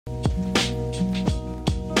We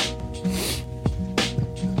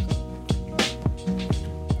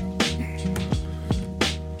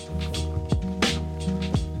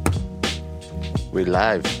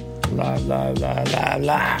live. Live.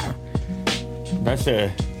 That's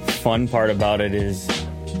the fun part about it is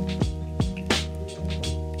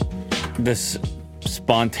this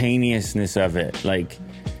spontaneousness of it. Like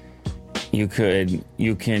you can,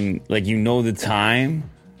 like, you know, the time.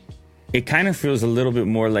 It kind of feels a little bit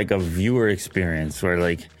more like a viewer experience where,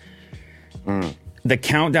 like, the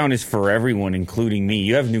countdown is for everyone, including me.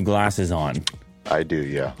 You have new glasses on. I do,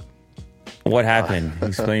 yeah. What happened?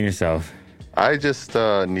 Explain yourself. I just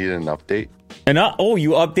need an update. And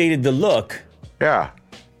you updated the look. Yeah.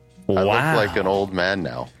 Wow. I look like an old man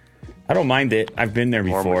now. I don't mind it. I've been there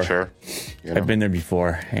before. More mature. You know? I've been there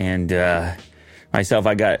before, and myself,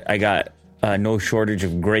 I got no shortage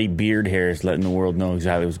of gray beard hairs, letting the world know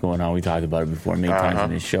exactly what's going on. We talked about it before many times on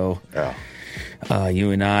this show. Yeah. You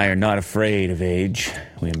and I are not afraid of age.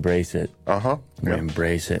 We embrace it. We Yeah.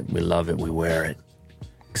 embrace it. We love it. We wear it.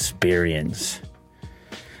 Experience.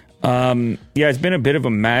 It's been a bit of a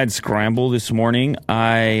mad scramble this morning.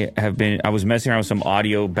 I was messing around with some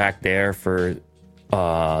audio back there for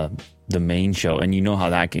the main show, and you know how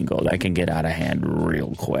that can go. That can get out of hand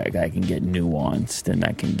real quick. That can get nuanced, and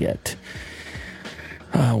that can get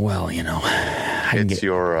It's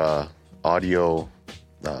your audio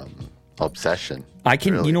obsession. I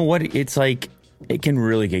can, really. You know what? It's like, it can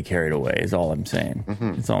really get carried away, is all I'm saying.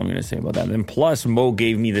 That's all I'm going to say about that. And plus, Mo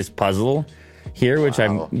gave me this puzzle here, which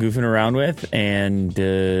I'm goofing around with. And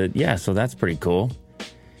so that's pretty cool.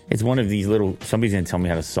 It's one of these little, somebody's going to tell me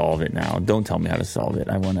how to solve it now. Don't tell me how to solve it.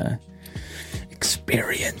 I want to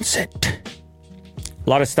experience it. A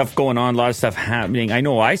lot of stuff going on, a lot of stuff happening. I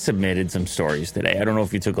know I submitted some stories today. I don't know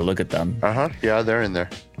if you took a look at them. Yeah, they're in there.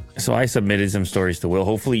 So I submitted some stories to Will.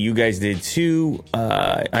 Hopefully you guys did too.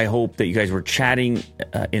 I hope that you guys were chatting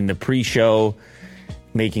in the pre-show,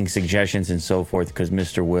 making suggestions and so forth, because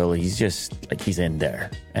Mr. Will, he's just like, he's in there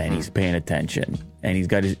and he's paying attention and he's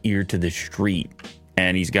got his ear to the street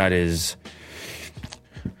and he's got an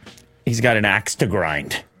axe to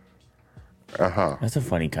grind. That's a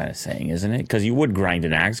funny kind of saying, isn't it? Because you would grind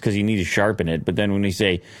an axe because you need to sharpen it. But then when you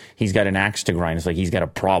say he's got an axe to grind, it's like he's got a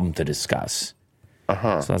problem to discuss.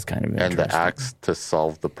 So that's kind of interesting. And the axe to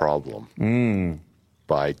solve the problem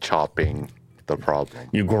by chopping the problem.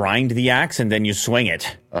 You grind the axe and then you swing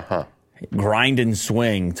it. Grind and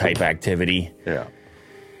swing type activity. Yeah.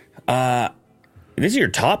 This is your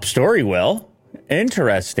top story, Will.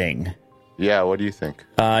 Interesting. Yeah, what do you think?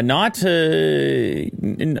 Not the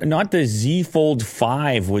Z Fold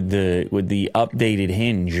 5 with the updated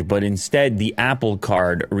hinge, but instead the Apple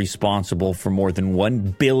Card responsible for more than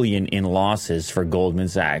 $1 billion in losses for Goldman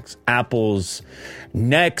Sachs. Apple's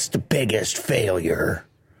next biggest failure.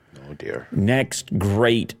 Oh dear. Next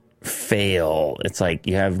great fail. It's like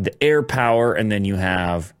you have the AirPower and then you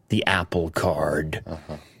have the Apple Card.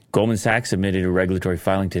 Goldman Sachs submitted a regulatory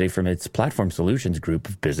filing today from its Platform Solutions group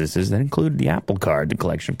of businesses that include the Apple Card. The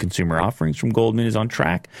collection of consumer offerings from Goldman is on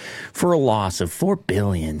track for a loss of $4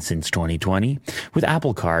 billion since 2020, with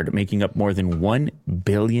Apple Card making up more than $1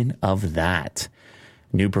 billion of that.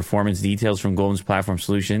 New performance details from Goldman's Platform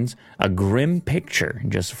Solutions, a grim picture.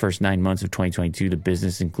 In just the first 9 months of 2022, the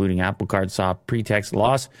business, including Apple Card, saw pre-tax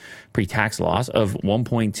loss of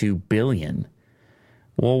 $1.2 billion.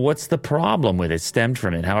 Well, what's the problem with it? Stemmed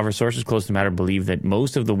from it. However, sources close to the matter believe that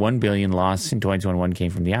most of the $1 billion loss in 2021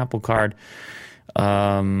 came from the Apple Card.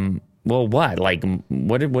 Well, what? Like,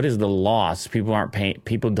 what is the loss? People aren't paying.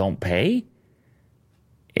 People don't pay.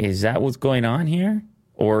 Is that what's going on here,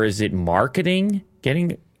 or is it marketing?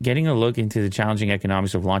 Getting a look into the challenging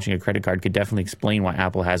economics of launching a credit card could definitely explain why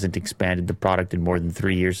Apple hasn't expanded the product in more than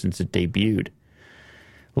 3 years since it debuted.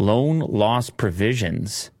 Loan loss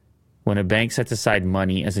provisions. When a bank sets aside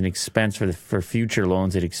money as an expense for future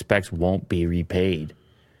loans it expects won't be repaid.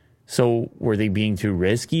 So were they being too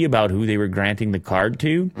risky about who they were granting the card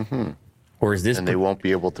to? Or is this... And they won't be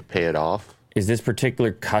able to pay it off? Is this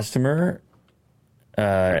particular customer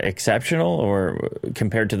exceptional or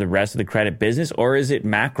compared to the rest of the credit business? Or is it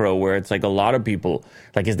macro where it's like a lot of people...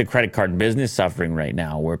 Like, is the credit card business suffering right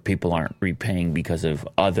now where people aren't repaying because of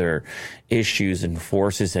other issues and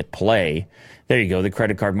forces at play? There you go. The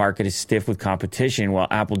credit card market is stiff with competition, while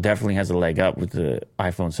Apple definitely has a leg up with the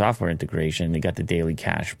iPhone software integration. They got the daily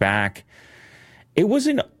cash back. It was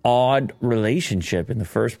an odd relationship in the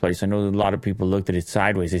first place. I know a lot of people looked at it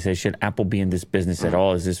sideways. They said, should Apple be in this business at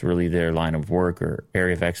all? Is this really their line of work or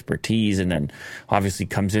area of expertise? And then obviously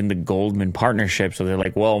comes in the Goldman partnership. So they're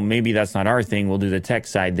like, well, maybe that's not our thing. We'll do the tech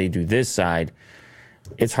side. They do this side.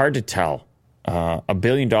 It's hard to tell. $1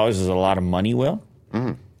 billion is a lot of money, Will.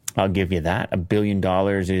 I'll give you that. $1 billion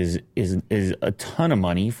is a ton of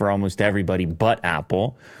money for almost everybody but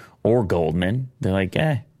Apple or Goldman. They're like,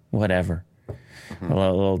 whatever. A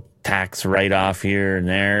little tax write-off here and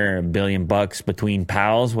there, $1 billion between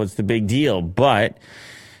pals. What's the big deal? But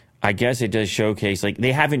I guess it does showcase, like,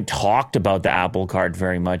 they haven't talked about the Apple Card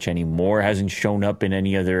very much anymore. It hasn't shown up in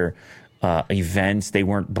any other events. They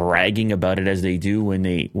weren't bragging about it as they do when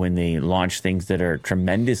they launch things that are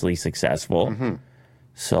tremendously successful.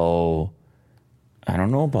 So I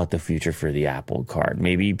don't know about the future for the Apple Card.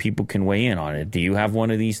 Maybe people can weigh in on it. Do you have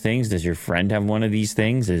one of these things? Does your friend have one of these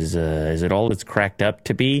things? Is it all it's cracked up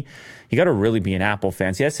to be? You got to really be an Apple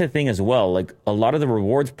fan. See, that's the thing as well. Like, a lot of the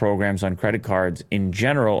rewards programs on credit cards in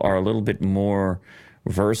general are a little bit more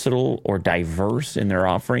versatile or diverse in their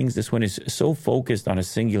offerings. This one is so focused on a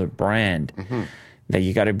singular brand that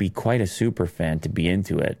you got to be quite a super fan to be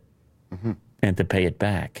into it and to pay it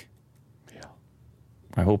back. Yeah.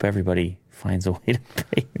 I hope everybody finds a way to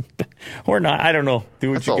pay it back. Or not. I don't know.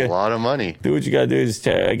 That's a lot of money. Do what you got to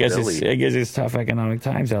do. I guess it's tough economic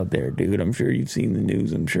times out there, dude. I'm sure you've seen the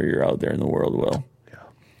news. I'm sure you're out there in the world, Will. Yeah.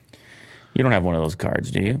 You don't have one of those cards,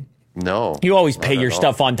 do you? No. You always pay your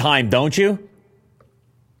stuff on time, don't you?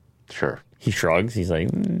 Sure. He shrugs. He's like,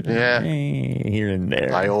 here and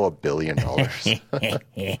there. I owe $1 billion.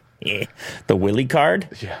 The Willie card?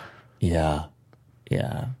 Yeah.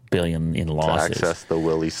 Yeah. Billion in losses. To access the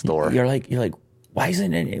Willie store. You're like, why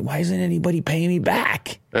isn't anybody paying me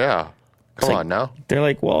back? Yeah. Come on now. They're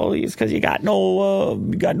like, well, it's because you got no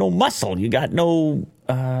muscle. You got no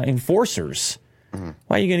enforcers. Why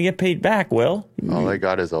are you going to get paid back, Will? All I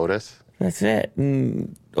got is Otis. That's it.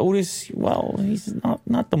 And Otis, well, he's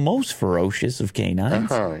not the most ferocious of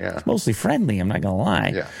canines. Yeah. He's mostly friendly, I'm not going to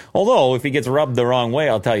lie. Yeah. Although, if he gets rubbed the wrong way,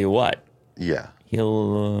 I'll tell you what. Yeah.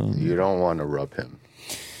 He'll... you don't want to rub him.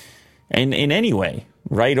 In any way,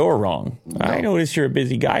 right or wrong. No. I noticed you're a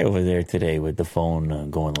busy guy over there today with the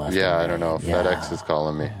phone going left. Yeah, I don't know. FedEx is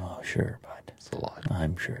calling me. Oh, sure, bud. It's a lot.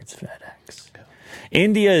 I'm sure it's FedEx. Yeah.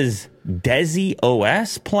 India's DESI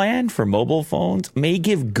OS plan for mobile phones may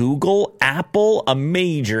give Google, Apple a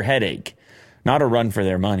major headache. Not a run for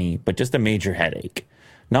their money, but just a major headache.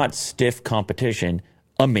 Not stiff competition,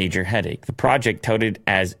 a major headache. The project, touted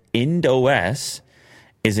as IndOS,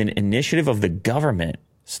 is an initiative of the government,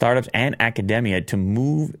 startups, and academia to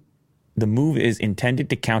move. The move is intended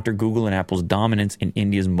to counter Google and Apple's dominance in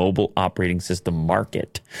India's mobile operating system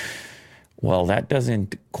market. Well, that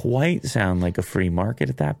doesn't quite sound like a free market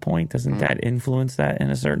at that point. Doesn't that influence that in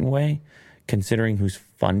a certain way, considering who's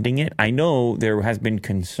funding it? I know there has been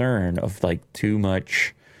concern of like too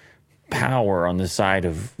much power on the side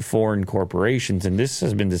of foreign corporations, and this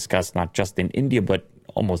has been discussed not just in India, but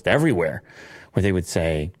almost everywhere, where they would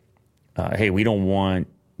say, hey, we don't want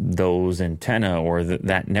those antenna or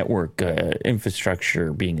that network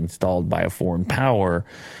infrastructure being installed by a foreign power.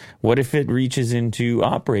 What if it reaches into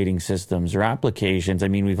operating systems or applications? I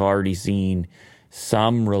mean, we've already seen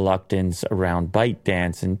some reluctance around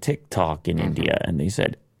ByteDance and TikTok in India, and they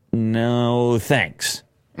said, no, thanks.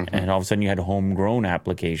 And all of a sudden you had homegrown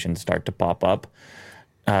applications start to pop up.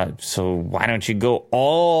 So why don't you go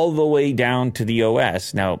all the way down to the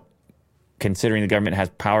OS? Now, considering the government has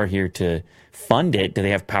power here to fund it, do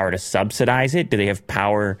they have power to subsidize it? Do they have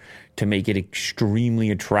power to make it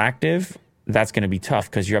extremely attractive? That's going to be tough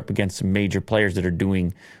because you're up against some major players that are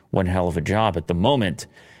doing one hell of a job at the moment.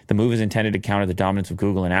 The move is intended to counter the dominance of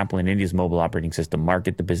Google and Apple in India's mobile operating system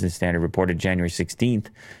market. The Business Standard reported January 16th,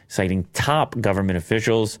 citing top government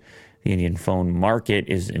officials. The Indian phone market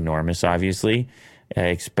is enormous, obviously,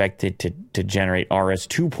 expected to generate Rs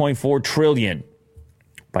 2.4 trillion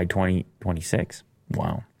by 2026.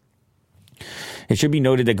 Wow. It should be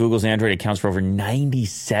noted that Google's Android accounts for over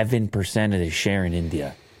 97% of the share in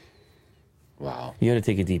India. Wow. You got to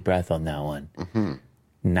take a deep breath on that one.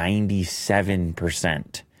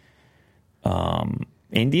 97%.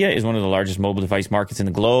 India is one of the largest mobile device markets in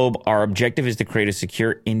the globe. Our objective is to create a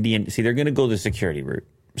secure Indian... See, they're going to go the security route.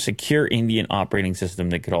 Secure Indian operating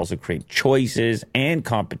system that could also create choices and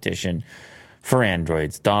competition for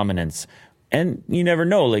Android's dominance. And you never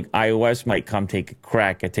know, like iOS might come take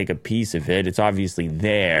a piece of it. It's obviously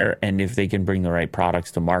there. And if they can bring the right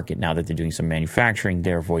products to market now that they're doing some manufacturing,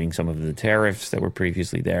 they're avoiding some of the tariffs that were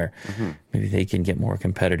previously there. Maybe they can get more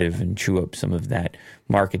competitive and chew up some of that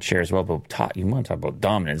market share as well. But you want to talk about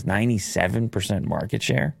dominance, 97% market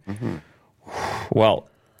share. Well,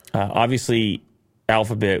 obviously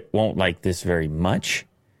Alphabet won't like this very much.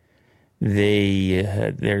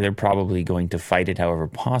 they're probably going to fight it however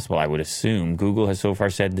possible, I would assume. Google has so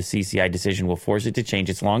far said the CCI decision will force it to change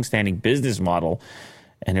its longstanding business model,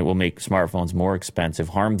 and it will make smartphones more expensive,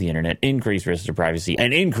 harm the internet, increase risks to privacy,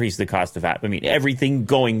 and increase the cost of app. I mean, everything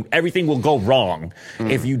will go wrong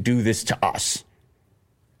if you do this to us.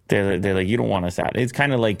 They're like, you don't want us out. It's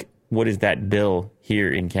kind of like, what is that bill here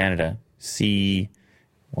in Canada?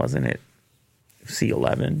 Wasn't it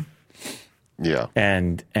C11? Yeah.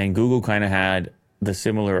 And Google kind of had the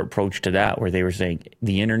similar approach to that, where they were saying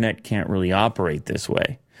the internet can't really operate this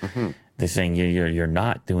way. Mm-hmm. They're saying you're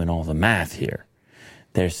not doing all the math here.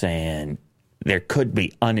 They're saying there could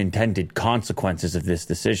be unintended consequences of this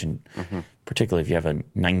decision, particularly if you have a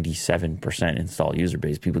 97% installed user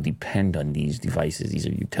base. People depend on these devices. These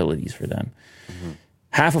are utilities for them. Mm-hmm.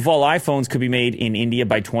 Half of all iPhones could be made in India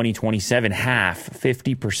by 2027. Half,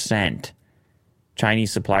 50%.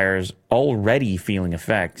 Chinese suppliers already feeling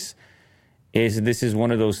effects. This is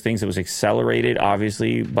one of those things that was accelerated,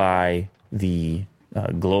 obviously, by the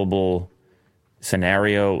global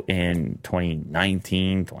scenario in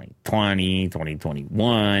 2019, 2020,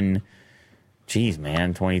 2021. Geez,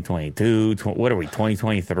 man, 2022. What are we,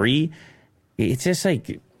 2023? It's just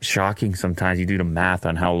like shocking sometimes. You do the math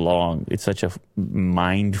on how long. It's such a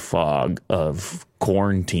mind fog of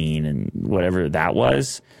quarantine and whatever that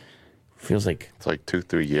was. Feels like it's like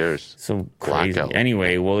 2-3 years. So crazy. Blackout.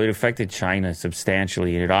 Anyway, well, it affected China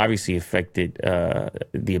substantially, and it obviously affected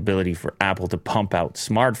the ability for Apple to pump out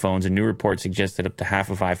smartphones. A new report suggests that up to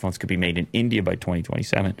half of iPhones could be made in India by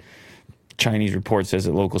 2027. Chinese report says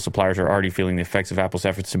that local suppliers are already feeling the effects of Apple's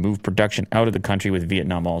efforts to move production out of the country, with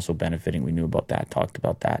Vietnam also benefiting. We knew about that, talked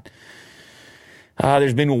about that.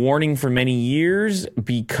 There's been a warning for many years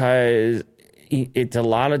because it's a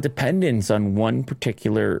lot of dependence on one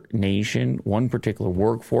particular nation, one particular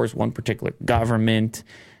workforce, one particular government.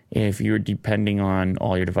 If you're depending on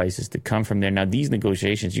all your devices to come from there. Now, these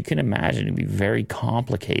negotiations, you can imagine, to be very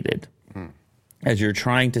complicated as you're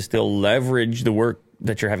trying to still leverage the work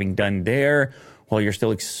that you're having done there while you're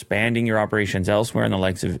still expanding your operations elsewhere in the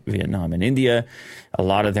likes of Vietnam and India. A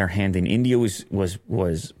lot of their hand in India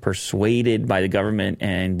was persuaded by the government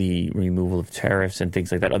and the removal of tariffs and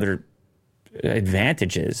things like that, other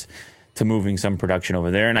advantages to moving some production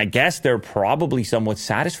over there. And I guess they're probably somewhat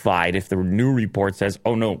satisfied if the new report says,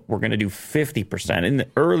 oh no, we're going to do 50%. In the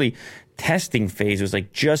early testing phase, it was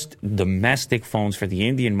like just domestic phones for the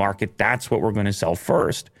Indian market. That's what we're going to sell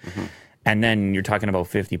first. Mm-hmm. And then you're talking about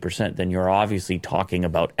 50%. Then you're obviously talking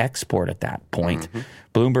about export at that point. Mm-hmm.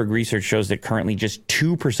 Bloomberg research shows that currently just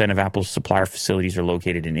 2% of Apple's supplier facilities are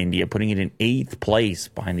located in India, putting it in 8th place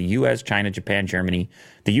behind the US, China, Japan, Germany,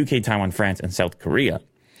 the UK, Taiwan, France, and South Korea.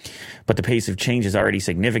 But the pace of change is already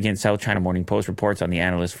significant. South China Morning Post reports on the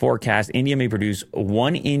analyst forecast India may produce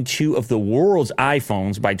 1 in 2 of the world's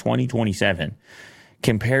iPhones by 2027,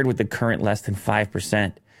 compared with the current less than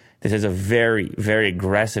 5%. This is a very, very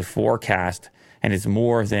aggressive forecast, and it's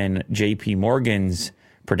more than JP Morgan's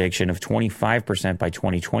prediction of 25% by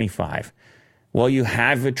 2025. Well, you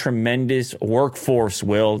have a tremendous workforce,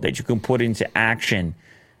 Will, that you can put into action.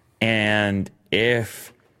 And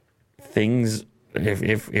if the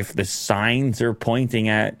signs are pointing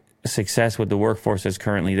at success with the workforce that's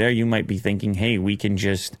currently there, you might be thinking, hey, we can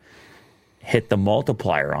just hit the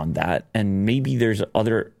multiplier on that. And maybe there's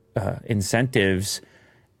other incentives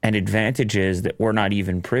and advantages that we're not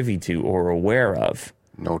even privy to or aware of.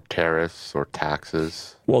 No tariffs or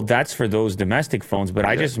taxes. Well, that's for those domestic phones, but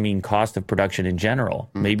I just mean cost of production in general.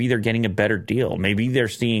 Maybe they're getting a better deal. Maybe they're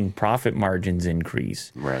seeing profit margins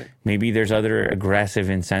increase. Right. Maybe there's other aggressive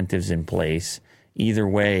incentives in place. Either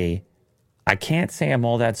way, I can't say I'm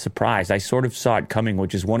all that surprised. I sort of saw it coming,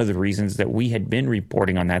 which is one of the reasons that we had been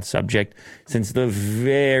reporting on that subject since the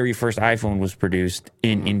very first iPhone was produced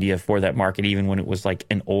in India for that market, even when it was like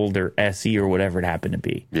an older SE or whatever it happened to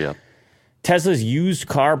be. Yeah. Tesla's used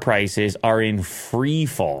car prices are in free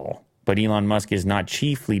fall, but Elon Musk is not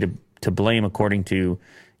chiefly to blame, according to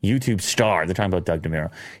YouTube star. They're talking about Doug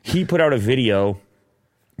DeMuro. He put out a video,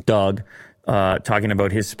 Doug, talking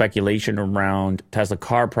about his speculation around Tesla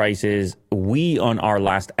car prices. We, on our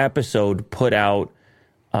last episode, put out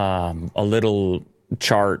a little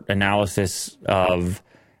chart analysis of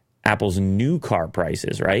Apple's new car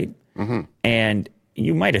prices, right? Mm-hmm. And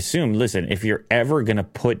you might assume, listen, if you're ever going to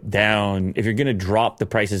if you're going to drop the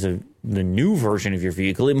prices of the new version of your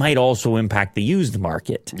vehicle, it might also impact the used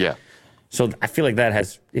market. Yeah. So I feel like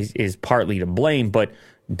that is partly to blame, but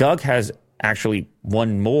Doug has actually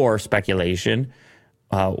one more speculation,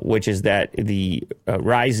 which is that the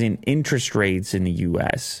rise in interest rates in the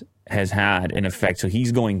U.S. has had an effect. So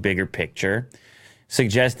he's going bigger picture.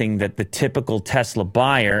 suggesting that the typical Tesla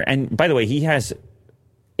buyer, and by the way, he has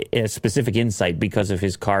a specific insight because of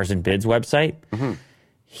his Cars and Bids website.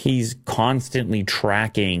 He's constantly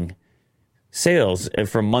tracking sales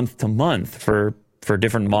from month to month for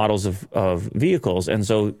different models of vehicles. And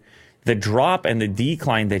so the drop and the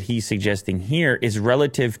decline that he's suggesting here is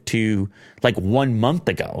relative to like 1 month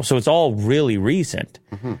ago. So it's all really recent.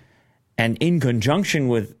 And in conjunction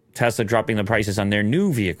with Tesla dropping the prices on their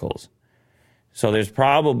new vehicles. So there's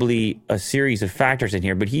probably a series of factors in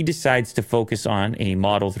here, but he decides to focus on a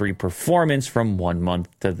Model 3 performance from 1 month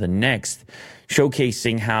to the next,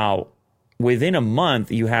 showcasing how within a month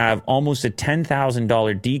you have almost a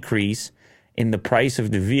 $10,000 decrease in the price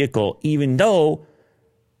of the vehicle, even though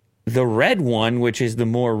the red one, which is the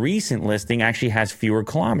more recent listing, actually has fewer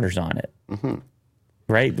kilometers on it.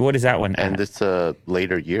 Right? What is that one? And it's a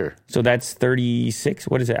later year. So that's 36.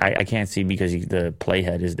 What is it? I can't see because the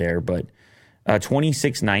playhead is there, but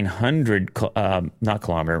 26,900 not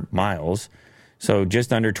kilometer miles. So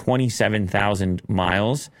just under 27,000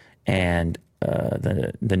 miles, and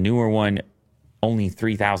the newer one only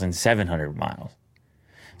 3,700 miles.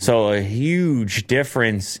 So a huge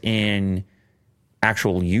difference in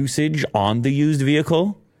actual usage on the used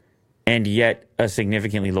vehicle, and yet a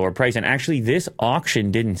significantly lower price. And actually, this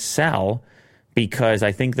auction didn't sell because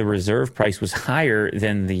I think the reserve price was higher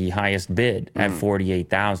than the highest bid at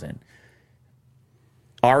 $48,000.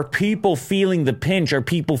 Are people feeling the pinch? Are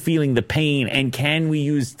people feeling the pain? And can we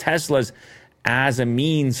use Teslas as a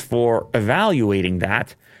means for evaluating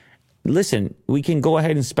that? Listen, we can go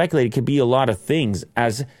ahead and speculate. It could be a lot of things.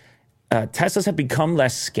 As Teslas have become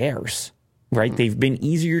less scarce, right? They've been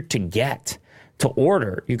easier to get, to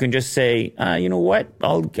order. You can just say, you know what?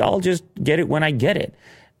 I'll just get it when I get it.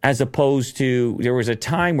 As opposed to, there was a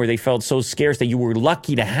time where they felt so scarce that you were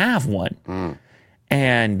lucky to have one.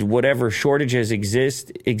 And whatever shortages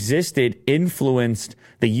existed influenced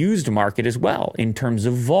the used market as well in terms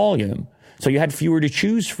of volume. So you had fewer to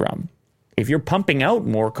choose from. If you're pumping out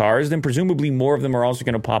more cars, then presumably more of them are also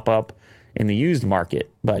going to pop up in the used market.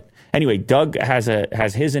 But anyway, Doug has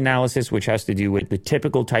his analysis, which has to do with the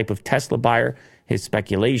typical type of Tesla buyer, his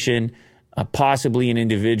speculation, possibly an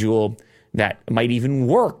individual that might even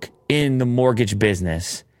work in the mortgage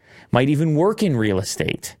business, might even work in real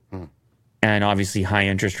estate. And obviously high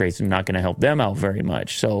interest rates are not going to help them out very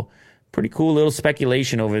much. So pretty cool little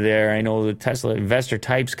speculation over there. I know the Tesla investor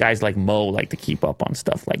types, guys like Mo, like to keep up on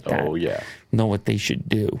stuff like that. Oh, yeah. Know what they should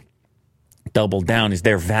do. Double down. Is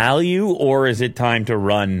there value, or is it time to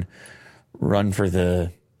run for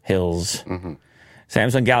the hills?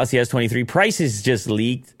 Samsung Galaxy S23 prices just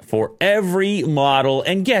leaked for every model.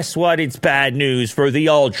 And guess what? It's bad news for the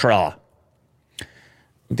Ultra.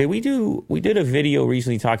 We did a video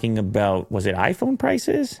recently talking about, was it iPhone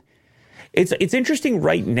prices? It's interesting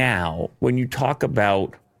right now when you talk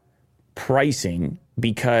about pricing,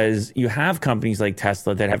 because you have companies like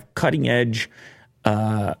Tesla that have cutting edge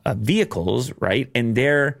vehicles, right? And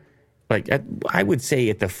they're like, I would say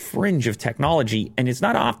at the fringe of technology, and it's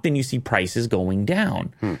not often you see prices going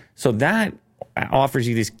down. So that offers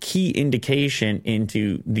you this key indication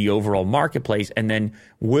into the overall marketplace. And then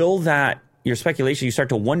your speculation, you start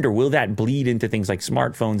to wonder, will that bleed into things like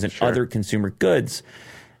smartphones and other consumer goods?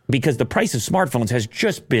 Because the price of smartphones has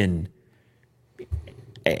just been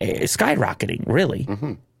skyrocketing, really.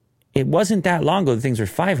 It wasn't that long ago that things were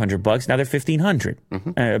 $500. Now they're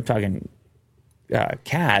 $1,500. I'm talking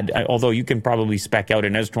CAD, although you can probably spec out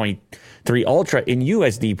an S23 Ultra in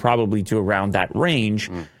USD probably to around that range.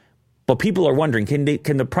 But people are wondering, can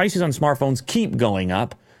the prices on smartphones keep going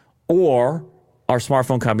up, or are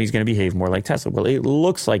smartphone companies going to behave more like Tesla? Well, it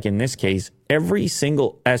looks like in this case, every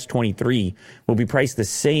single S23 will be priced the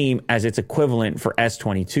same as its equivalent for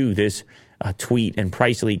S22. This tweet and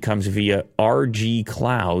price leak comes via RG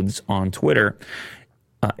Clouds on Twitter.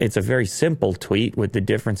 It's a very simple tweet with the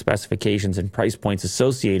different specifications and price points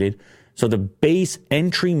associated. So the base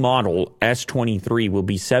entry model S23 will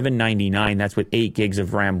be $799. That's with 8 gigs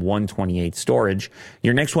of RAM, 128 storage.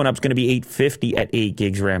 Your next one up is going to be $850 at 8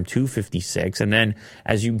 gigs RAM, 256. And then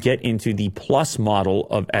as you get into the plus model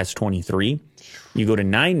of S23, you go to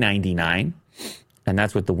 $999, and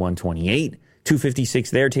that's with the 128.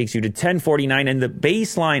 256 there takes you to $1049. And the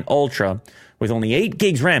baseline Ultra with only 8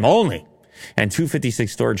 gigs RAM only, and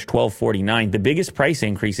 256 storage, $1,249. The biggest price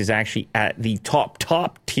increase is actually at the top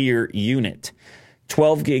tier unit.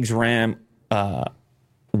 12 gigs RAM, 1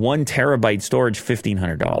 terabyte storage,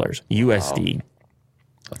 $1,500 USD.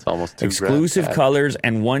 That's almost $2,000. Exclusive colors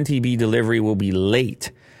and 1 TB delivery will be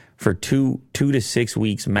late for 2 to 6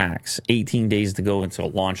 weeks max, 18 days to go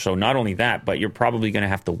until launch. So not only that, but you're probably going to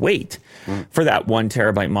have to wait for that 1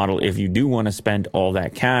 terabyte model if you do want to spend all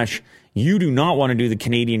that cash. You do not want to do the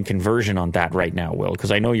Canadian conversion on that right now, Will,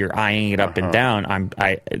 because I know you're eyeing it up and down.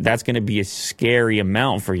 That's going to be a scary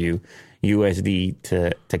amount for you,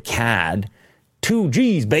 USD to CAD. 2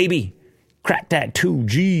 G's, baby. Crack that 2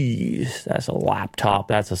 G's. That's a laptop.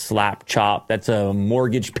 That's a slap chop. That's a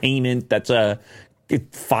mortgage payment. That's a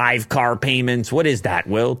 5 car payments. What is that,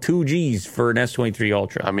 Will? 2 G's for an S23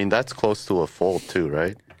 Ultra. I mean, that's close to a Fold too,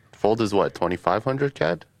 right? Fold is what, 2,500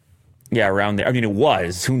 CAD? Yeah, around there. I mean, it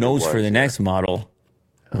was. Who knows for the next model,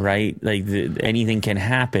 right? Like anything can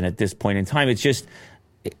happen at this point in time. It's just,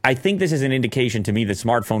 I think this is an indication to me that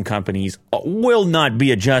smartphone companies will not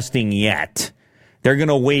be adjusting yet. They're going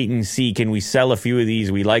to wait and see. Can we sell a few of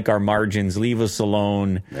these? We like our margins. Leave us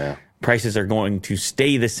alone. Yeah. Prices are going to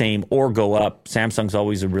stay the same or go up. Samsung's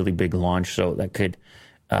always a really big launch, so that could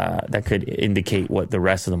indicate what the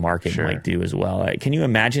rest of the market might do as well. Can you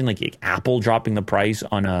imagine like Apple dropping the price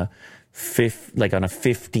on a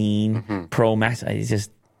 15 Pro Max?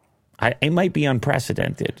 It might be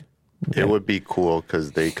unprecedented. It would be cool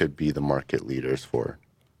because they could be the market leaders for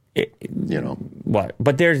what?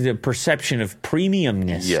 But there's the perception of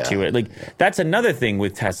premiumness to it. That's another thing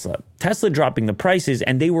with Tesla. Tesla dropping the prices,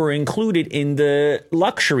 and they were included in the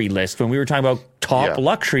luxury list when we were talking about top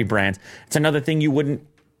luxury brands. It's another thing you wouldn't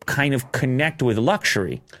kind of connect with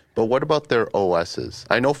luxury. But what about their OSs?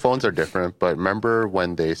 I know phones are different, but remember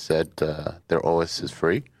when they said their OS is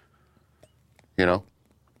free? Then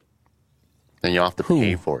you don't have to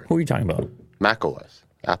pay for it. Who are you talking about? Mac OS,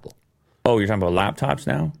 Apple. Oh, you're talking about laptops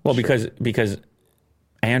now? Well, because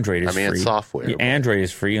Android is free. It's software. Android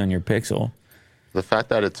is free on your Pixel. The fact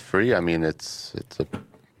that it's free, it's a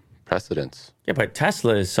precedence. Yeah, but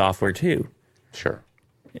Tesla is software too. Sure.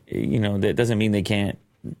 That doesn't mean they can't.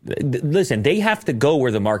 Listen, they have to go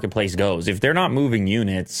where the marketplace goes. If they're not moving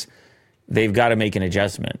units, they've got to make an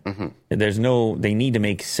adjustment. They need to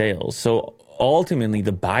make sales. So ultimately,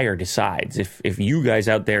 the buyer decides. If you guys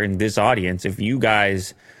out there in this audience, if you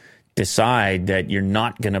guys decide that you're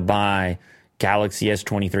not going to buy Galaxy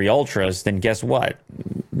S23 Ultras, then guess what?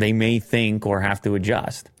 They may think or have to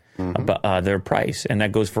adjust their price. And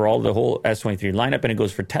that goes for the whole S23 lineup, and it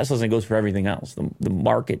goes for Teslas, and it goes for everything else. The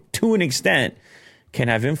market, to an extent, can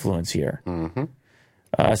have influence here.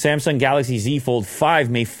 Samsung Galaxy Z Fold 5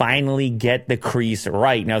 may finally get the crease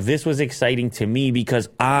right. Now, this was exciting to me because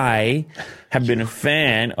I have been a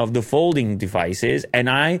fan of the folding devices, and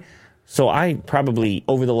I probably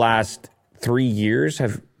over the last 3 years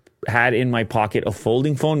have had in my pocket a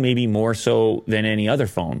folding phone, maybe more so than any other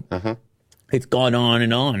phone. It's gone on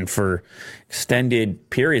and on for extended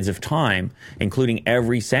periods of time, including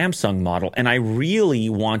every Samsung model. And I really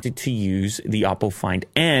wanted to use the Oppo Find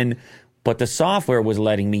N, but the software was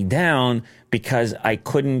letting me down because I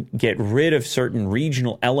couldn't get rid of certain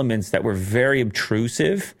regional elements that were very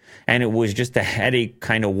obtrusive. And it was just a headache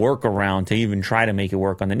kind of workaround to even try to make it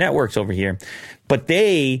work on the networks over here. But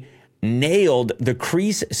they nailed the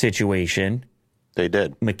crease situation. They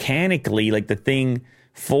did. Mechanically, like the thing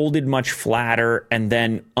folded much flatter, and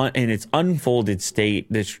then in its unfolded state,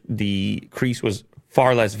 the crease was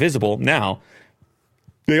far less visible. Now,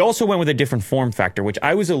 they also went with a different form factor, which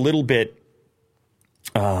I was a little bit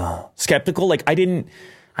skeptical. Like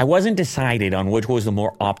I wasn't decided on which was the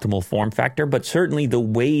more optimal form factor, but certainly the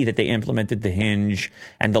way that they implemented the hinge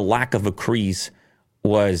and the lack of a crease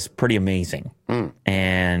was pretty amazing.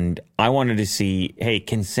 And I wanted to see, hey,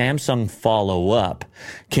 can Samsung follow up?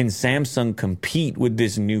 Can Samsung compete with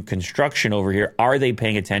this new construction over here? Are they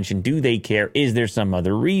paying attention? Do they care? Is there some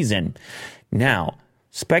other reason? Now,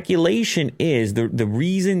 speculation is the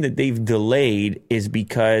reason that they've delayed is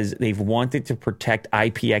because they've wanted to protect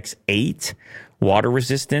IPX8 water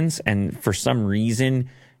resistance, and for some reason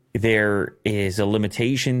there is a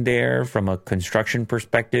limitation there from a construction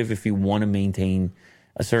perspective if you want to maintain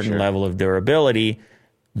a certain level of durability.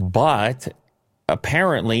 But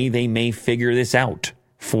apparently they may figure this out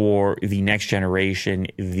for the next generation,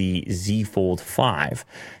 the Z Fold 5,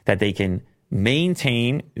 that they can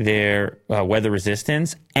maintain their weather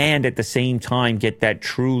resistance and at the same time get that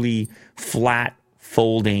truly flat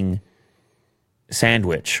folding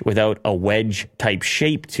sandwich without a wedge type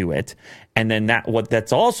shape to it. And then what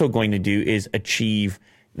that's also going to do is achieve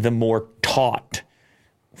the more taut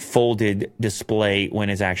folded display when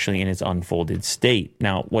it's actually in its unfolded state.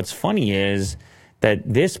 Now, what's funny is that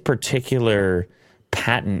this particular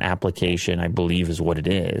patent application, I believe is what it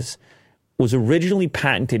is, was originally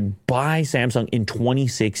patented by Samsung in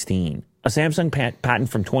 2016. a Samsung patent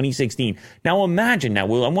from 2016. Now imagine that,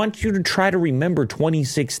 Will. I want you to try to remember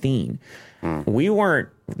 2016.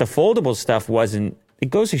 The foldable stuff wasn't. It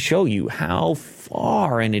goes to show you how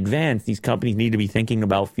far in advance these companies need to be thinking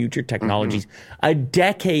about future technologies a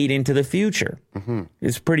decade into the future.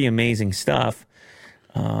 It's pretty amazing stuff.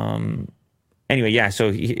 Anyway, yeah,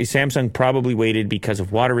 so Samsung probably waited because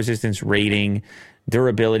of water resistance, rating,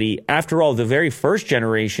 durability. After all, the very first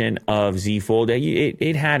generation of Z Fold,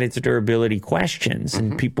 it had its durability questions,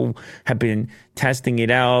 and people have been testing it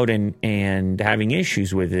out and having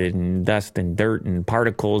issues with it, and dust and dirt and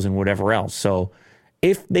particles and whatever else. So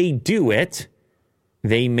if they do it,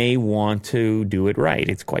 they may want to do it right.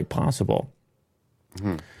 It's quite possible.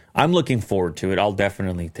 I'm looking forward to it. I'll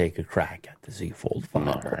definitely take a crack at the Z Fold 5.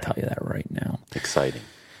 I'll tell you that right now. Exciting.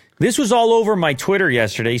 This was all over my Twitter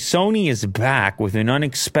yesterday. Sony is back with an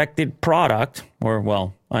unexpected product, or,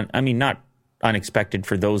 well, not unexpected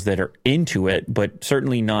for those that are into it, but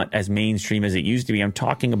certainly not as mainstream as it used to be. I'm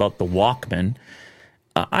talking about the Walkman.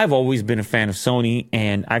 I've always been a fan of Sony,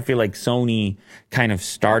 and I feel like Sony kind of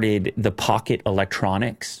started the pocket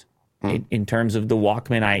electronics in terms of the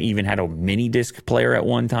Walkman. I even had a mini disc player at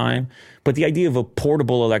one time. But the idea of a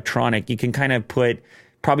portable electronic, you can kind of put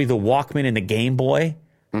probably the Walkman and the Game Boy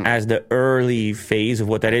as the early phase of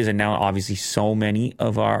what that is. And now, obviously, so many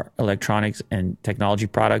of our electronics and technology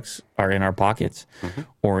products are in our pockets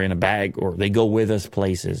or in a bag, or they go with us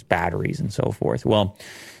places, batteries and so forth. Well,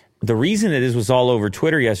 the reason that this was all over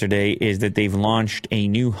Twitter yesterday is that they've launched a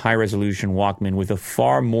new high-resolution Walkman with a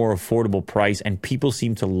far more affordable price, and people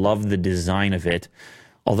seem to love the design of it.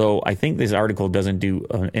 Although I think this article doesn't do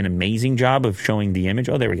an amazing job of showing the image.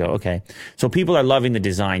 Oh, there we go. Okay. So people are loving the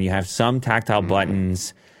design. You have some tactile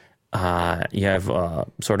buttons. You have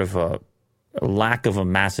sort of a lack of a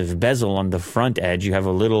massive bezel on the front edge. You have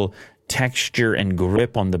a little texture and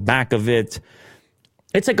grip on the back of it.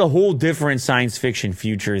 It's like a whole different science fiction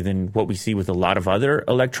future than what we see with a lot of other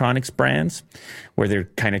electronics brands, where they're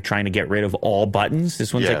kind of trying to get rid of all buttons.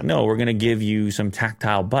 This one's like, no, we're going to give you some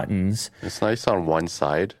tactile buttons. It's nice on one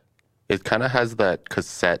side. It kind of has that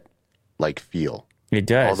cassette-like feel. It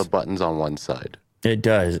does. All the buttons on one side. It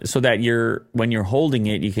does. So that when you're holding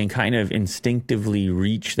it, you can kind of instinctively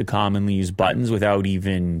reach the commonly used buttons without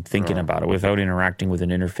even thinking about it, without interacting with an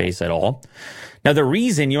interface at all. Now, the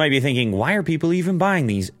reason you might be thinking, why are people even buying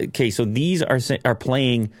these? Okay, so these are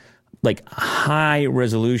playing like high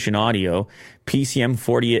resolution audio, PCM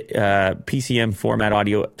format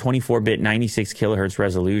audio, 24-bit, 96 kilohertz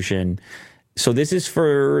resolution. So this is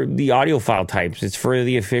for the audiophile types. It's for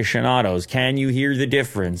the aficionados. Can you hear the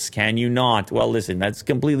difference? Can you not? Well, listen, that's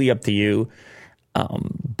completely up to you.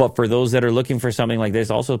 But for those that are looking for something like this,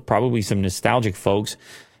 also probably some nostalgic folks,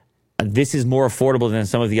 this is more affordable than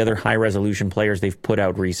some of the other high-resolution players they've put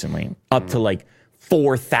out recently, up to like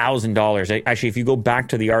 $4,000. Actually, if you go back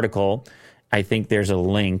to the article, I think there's a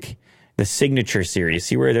link, the Signature Series.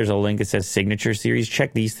 See where there's a link that says Signature Series?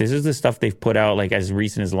 Check these. This is the stuff they've put out like as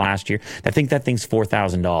recent as last year. I think that thing's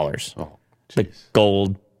 $4,000. Oh, the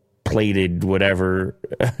gold-plated whatever.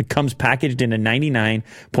 Comes packaged in a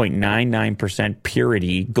 99.99%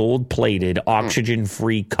 purity, gold-plated,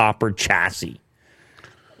 oxygen-free copper chassis.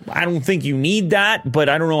 I don't think you need that, but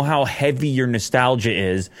I don't know how heavy your nostalgia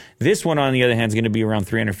is. This one, on the other hand, is going to be around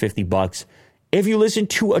 $350. If you listen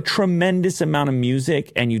to a tremendous amount of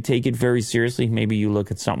music and you take it very seriously, maybe you look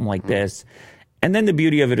at something like this. And then the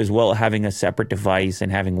beauty of it as well, having a separate device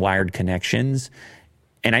and having wired connections.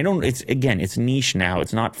 And it's niche now.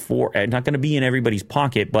 It's not going to be in everybody's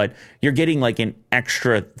pocket, but you're getting like an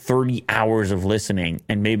extra 30 hours of listening,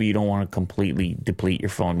 and maybe you don't want to completely deplete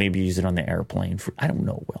your phone. Maybe use it on the airplane. I don't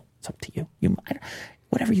know, Will. It's up to you.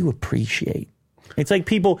 Whatever you appreciate. It's like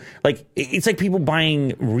people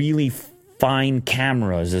buying really fine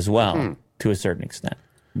cameras as well, to a certain extent,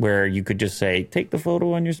 where you could just say, take the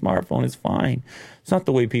photo on your smartphone. It's fine. It's not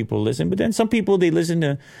the way people listen. But then some people, they listen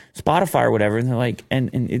to Spotify or whatever, and they're like,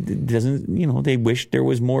 and it doesn't, they wish there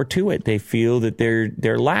was more to it. They feel that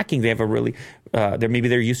they're lacking. They have a really, maybe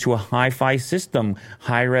they're used to a hi-fi system,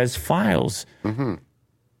 high-res files. Mm-hmm.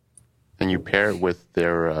 And you pair it with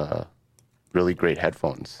their really great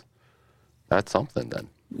headphones. That's something then.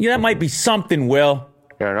 Yeah, that might be something, Will.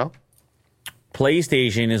 Fair enough.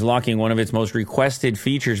 PlayStation is locking one of its most requested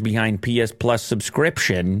features behind PS Plus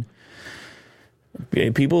subscription.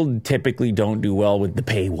 People typically don't do well with the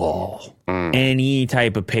paywall. Any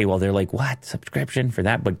type of paywall. They're like, what? Subscription for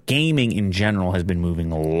that? But gaming in general has been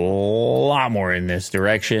moving a lot more in this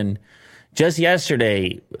direction. Just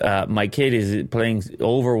yesterday, my kid is playing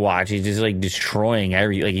Overwatch. He's just like destroying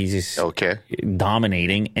he's just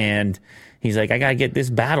dominating. And He's like, I got to get this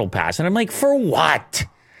battle pass. And I'm like, for what?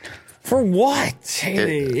 For what?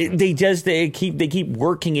 They keep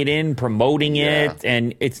working it in, promoting it.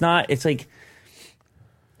 And it's like,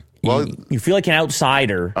 well, you feel like an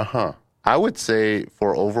outsider. I would say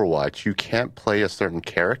for Overwatch, you can't play a certain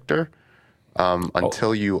character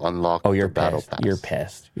until you unlock the battle pass.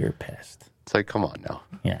 You're pissed. It's like, come on now.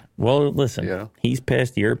 Yeah. Well, listen, he's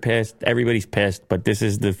pissed, you're pissed, everybody's pissed, but this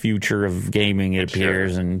is the future of gaming, it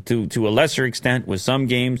appears, and to a lesser extent with some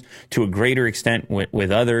games, to a greater extent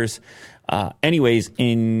with others. Anyways,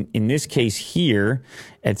 in this case here,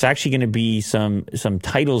 it's actually going to be some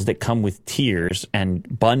titles that come with tiers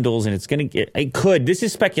and bundles, and this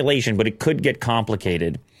is speculation, but it could get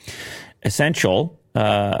complicated. Essential,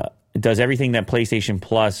 does everything that PlayStation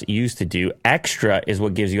Plus used to do. Extra is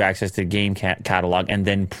what gives you access to the game catalog, and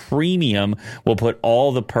then Premium will put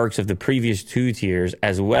all the perks of the previous 2 tiers,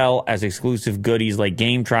 as well as exclusive goodies like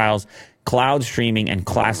game trials, cloud streaming, and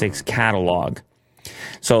classics catalog.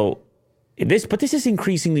 So this is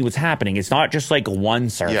increasingly what's happening. It's not just like one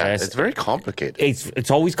service. Yeah, it's very complicated. It's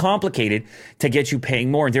always complicated to get you paying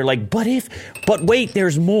more. And they're like, but wait,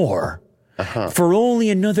 there's more. For only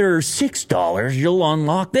another $6, you'll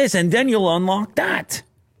unlock this, and then you'll unlock that.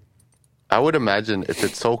 I would imagine if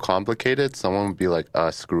it's so complicated, someone would be like,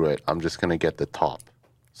 screw it. I'm just going to get the top.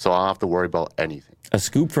 So I don't have to worry about anything. A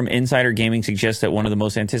scoop from Insider Gaming suggests that one of the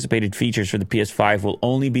most anticipated features for the PS5 will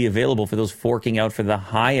only be available for those forking out for the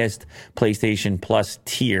highest PlayStation Plus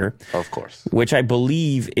tier. Of course. Which I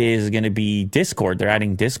believe is going to be Discord. They're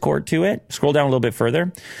adding Discord to it. Scroll down a little bit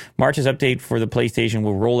further. March's update for the PlayStation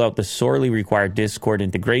will roll out the sorely required Discord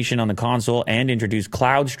integration on the console and introduce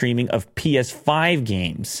cloud streaming of PS5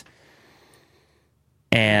 games.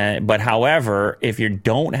 But however, if you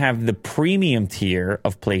don't have the premium tier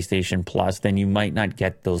of PlayStation Plus, then you might not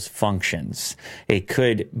get those functions. It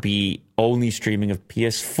could be only streaming of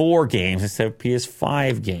PS4 games instead of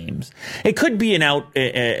PS5 games. It could be an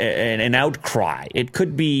outcry. It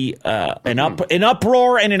could be an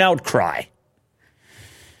uproar and an outcry.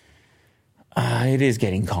 It is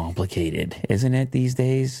getting complicated, isn't it, these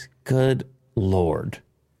days? Good Lord.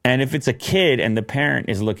 And if it's a kid and the parent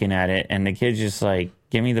is looking at it and the kid's just like,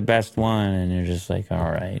 give me the best one, and you're just like,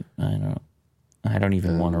 all right, I don't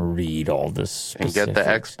even want to read all the specifics. And get the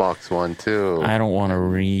Xbox one too. I don't want to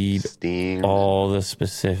read Steam, all the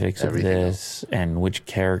specifics of this and which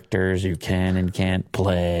characters you can and can't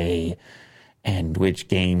play and which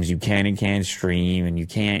games you can and can't stream, and you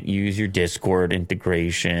can't use your Discord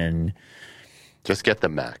integration. Just get the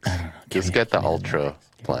max. Just get the Ultra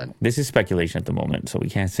plan. This is speculation at the moment, so we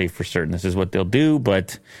can't say for certain this is what they'll do,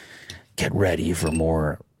 but get ready for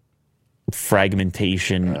more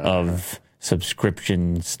fragmentation of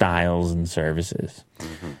subscription styles and services.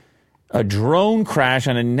 A drone crash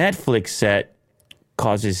on a Netflix set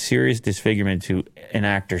causes serious disfigurement to an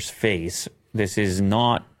actor's face. This is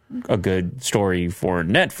not a good story for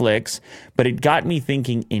Netflix, but it got me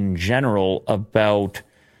thinking in general about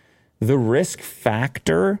the risk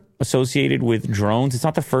factor associated with drones. It's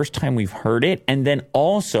not the first time we've heard it. And then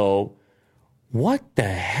also, what the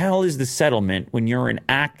hell is the settlement when you're an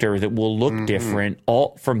actor that will look different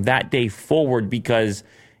all from that day forward because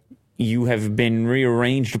you have been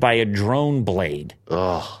rearranged by a drone blade?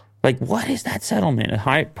 Ugh. Like, what is that settlement? A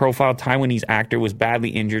high-profile Taiwanese actor was badly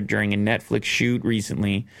injured during a Netflix shoot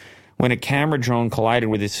recently when a camera drone collided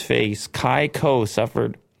with his face. Kai Ko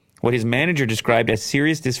suffered what his manager described as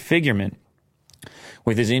serious disfigurement,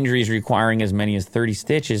 with his injuries requiring as many as 30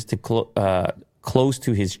 stitches to close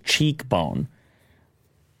to his cheekbone.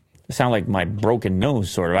 It sounds like my broken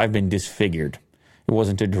nose, sort of. I've been disfigured. It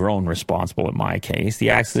wasn't a drone responsible in my case.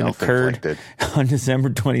 The accident occurred on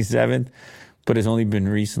December 27th, but has only been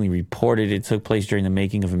recently reported. It took place during the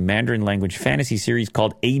making of a Mandarin language fantasy series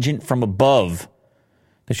called Agent from Above.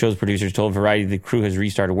 The show's producers told Variety the crew has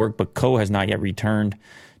restarted work, but Ko has not yet returned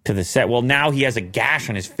to the set. Well, now he has a gash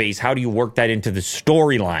on his face. How do you work that into the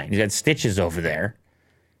storyline? He's got stitches over there.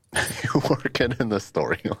 You work it in the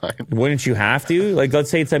storyline. Wouldn't you have to? Like, let's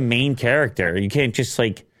say it's a main character. You can't just,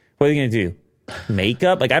 like, what are you going to do?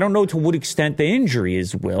 Makeup? Like, I don't know to what extent the injury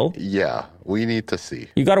is, Will. Yeah, we need to see.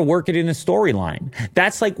 You got to work it in a storyline.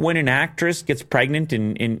 That's like when an actress gets pregnant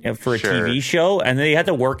for a TV show, and they have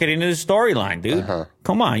to work it into the storyline, dude.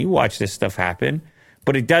 Come on, you watch this stuff happen.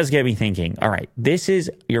 But it does get me thinking, all right, this is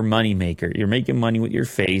your money maker. You're making money with your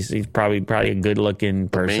face. He's probably a good-looking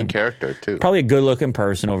person. The main character, too. Probably a good-looking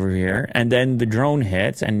person over here. And then the drone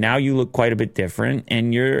hits, and now you look quite a bit different.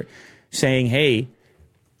 And you're saying, hey,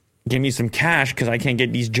 give me some cash because I can't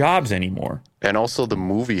get these jobs anymore. And also the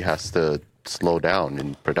movie has to slow down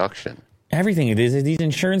in production. everything. It is these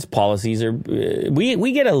insurance policies are.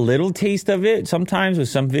 We get a little taste of it sometimes with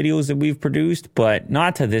some videos that we've produced, but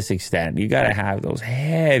not to this extent. You got to have those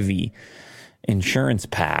heavy insurance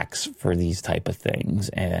packs for these type of things,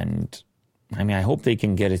 and I mean, I hope they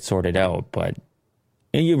can get it sorted out, but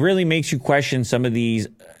it really makes you question some of these.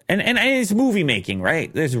 And it's movie making,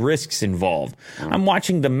 right? There's risks involved. I'm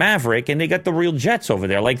watching The Maverick, and they got the real jets over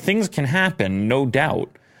there. Like, things can happen, no doubt.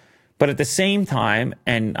 But at the same time,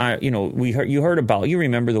 and you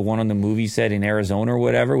remember the one on the movie set in Arizona or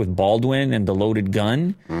whatever with Baldwin and the loaded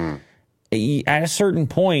gun. At a certain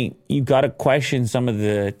point, you got to question some of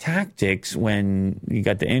the tactics when you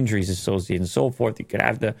got the injuries associated and so forth. You could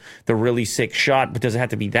have the really sick shot, but does it have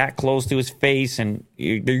to be that close to his face? And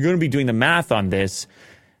they're going to be doing the math on this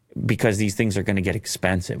because these things are going to get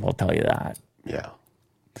expensive. I'll tell you that. Yeah.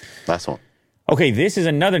 Last one. Okay, this is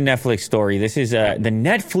another Netflix story. This is the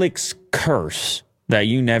Netflix curse that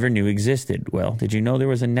you never knew existed. Well, did you know there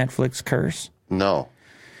was a Netflix curse? No.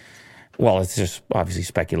 Well, it's just obviously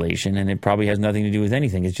speculation, and it probably has nothing to do with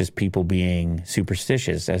anything. It's just people being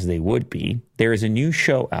superstitious, as they would be. There is a new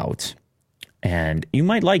show out, and you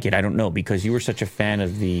might like it. I don't know, because you were such a fan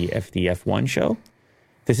of the F1 show.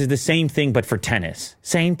 This is the same thing, but for tennis.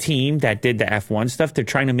 Same team that did the F1 stuff. They're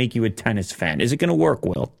trying to make you a tennis fan. Is it going to work,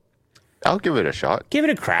 Will? I'll give it a shot. Give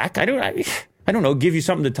it a crack. I don't know. Give you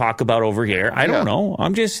something to talk about over here. I don't know.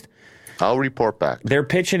 I'll report back. They're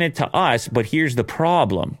pitching it to us, but here's the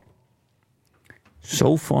problem.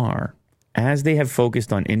 So far, as they have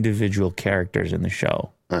focused on individual characters in the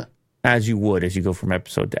show, as you would as you go from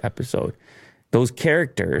episode to episode, those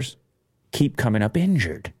characters keep coming up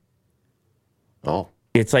injured. Oh.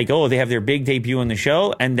 It's like, they have their big debut on the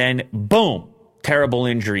show, and then, boom, terrible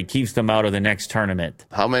injury keeps them out of the next tournament.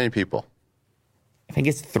 How many people? I think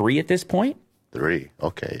it's 3 at this point. 3.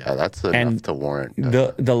 Okay. Yeah, that's enough to warrant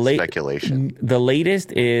speculation. The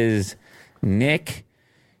latest is Nick.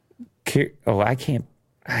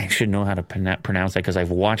 I should know how to pronounce that because I've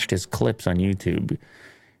watched his clips on YouTube.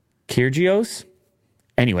 Kyrgios?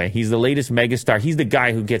 Anyway, he's the latest megastar. He's the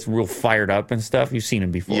guy who gets real fired up and stuff. You've seen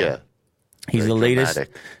him before. Yeah. He's the latest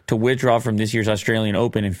to withdraw from this year's Australian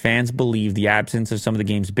Open, and fans believe the absence of some of the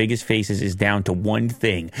game's biggest faces is down to one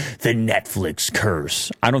thing: the Netflix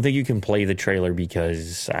curse. I don't think you can play the trailer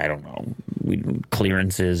because, I don't know,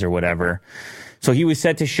 clearances or whatever. So he was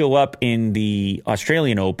set to show up in the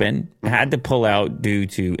Australian Open, had to pull out due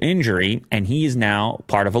to injury, and he is now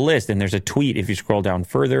part of a list. And there's a tweet, if you scroll down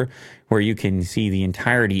further, where you can see the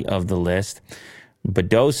entirety of the list.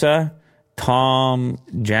 Badosa, Tom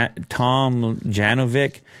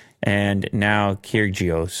Janovic, and now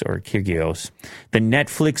Kyrgios. The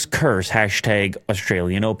Netflix curse, #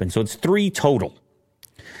 Australian Open. So it's 3 total.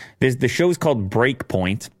 The show is called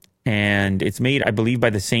Breakpoint, and it's made, I believe,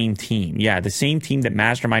 by the same team. Yeah, the same team that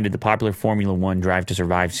masterminded the popular Formula One Drive to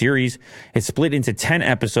Survive series. It's split into 10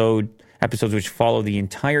 episodes which follow the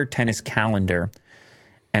entire tennis calendar.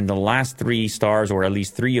 And the last 3 stars, or at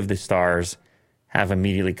least 3 of the stars, have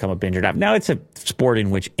immediately come up injured. Now, it's a sport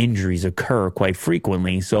in which injuries occur quite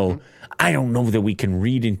frequently, so I don't know that we can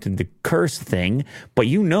read into the curse thing, but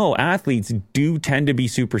athletes do tend to be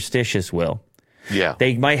superstitious, Will. Yeah.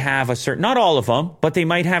 They might have a certain, not all of them, but they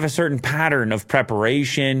might have a certain pattern of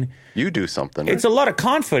preparation. You do something. Right? It's a lot of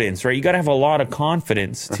confidence, right? You got to have a lot of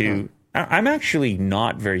confidence to... I'm actually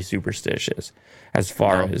not very superstitious as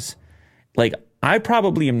far as... Like, I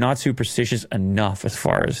probably am not superstitious enough as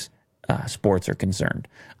far as sports are concerned.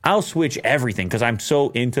 I'll switch everything because I'm so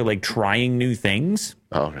into, like, trying new things.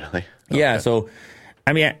 Oh, really? Okay. Yeah, so,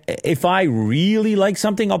 I mean, if I really like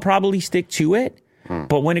something, I'll probably stick to it.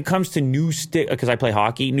 But when it comes to new stick, because I play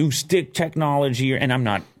hockey, new stick technology, and I'm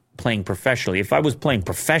not playing professionally. If I was playing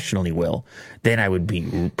professionally, Will, then I would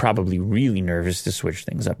be probably really nervous to switch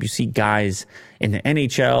things up. You see guys in the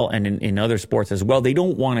NHL and in other sports as well, they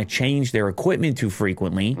don't want to change their equipment too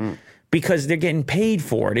frequently because they're getting paid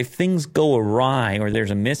for it. If things go awry or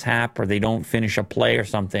there's a mishap or they don't finish a play or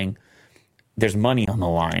something, there's money on the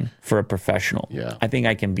line for a professional. Yeah. I think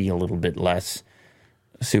I can be a little bit less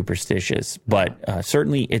superstitious, but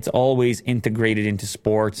certainly it's always integrated into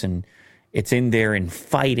sports, and it's in there in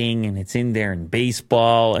fighting, and it's in there in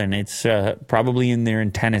baseball, and it's probably in there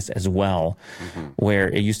in tennis as well,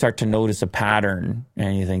 where you start to notice a pattern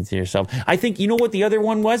and you think to yourself, I think, you know what the other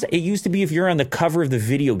one was? It used to be if you're on the cover of the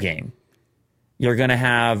video game, you're going to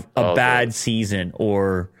have a bad season,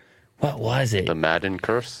 or what was it? The Madden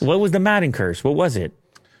curse? What was the Madden curse? What was it?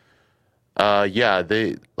 Yeah,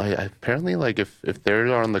 they apparently if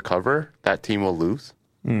they're on the cover, that team will lose.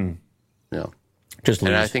 Yeah. Just lose.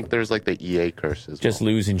 And I think there's like the EA curse as Just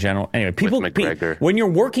well. lose in general. Anyway, people, McGregor. when you're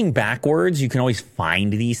working backwards, you can always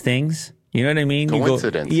find these things. You know what I mean?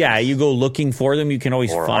 Coincidence. You go looking for them. You can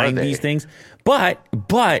always find these things. But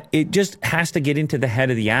it just has to get into the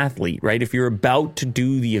head of the athlete, right? If you're about to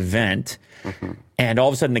do the event and all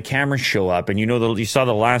of a sudden the cameras show up and you saw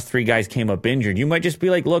the last 3 guys came up injured, you might just be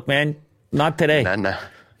like, look, man, not today. Nah.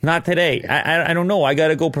 Not today. I don't know. I got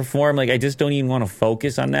to go perform. Like, I just don't even want to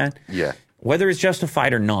focus on that. Yeah. Whether it's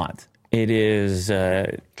justified or not, it is...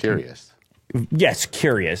 Curious. Yes,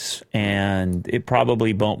 curious. And it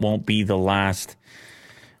probably won't be the last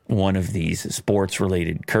one of these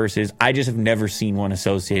sports-related curses. I just have never seen one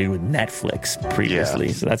associated with Netflix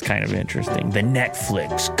previously, so that's kind of interesting. The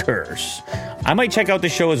Netflix curse. I might check out the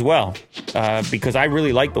show as well, because I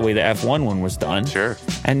really like the way the F1 one was done. Sure.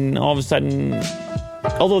 And all of a sudden...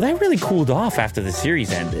 Although that really cooled off after the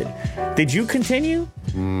series ended. Did you continue?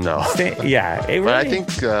 No. Yeah. It really, But I think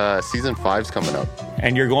season 5's coming up.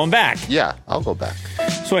 And you're going back. Yeah, I'll go back.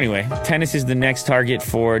 So anyway, tennis is the next target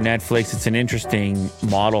for Netflix. It's an interesting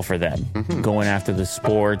model for them, going after the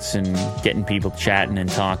sports and getting people chatting and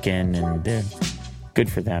talking, and good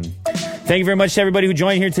for them. Thank you very much to everybody who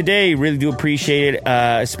joined here today. Really do appreciate it.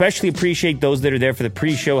 Especially appreciate those that are there for the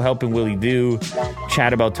pre-show, helping Willie do,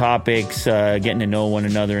 chat about topics, getting to know one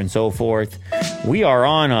another and so forth. We are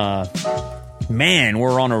on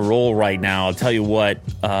we're on a roll right now. I'll tell you what,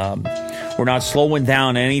 we're not slowing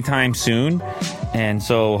down anytime soon. And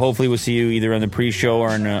so hopefully we'll see you either on the pre-show or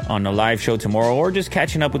on the live show tomorrow, or just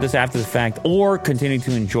catching up with us after the fact, or continue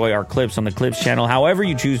to enjoy our clips on the Clips channel. However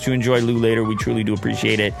you choose to enjoy Lou later, we truly do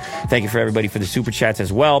appreciate it. Thank you for everybody for the super chats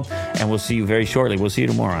as well. And we'll see you very shortly. We'll see you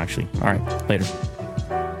tomorrow, actually. All right, later.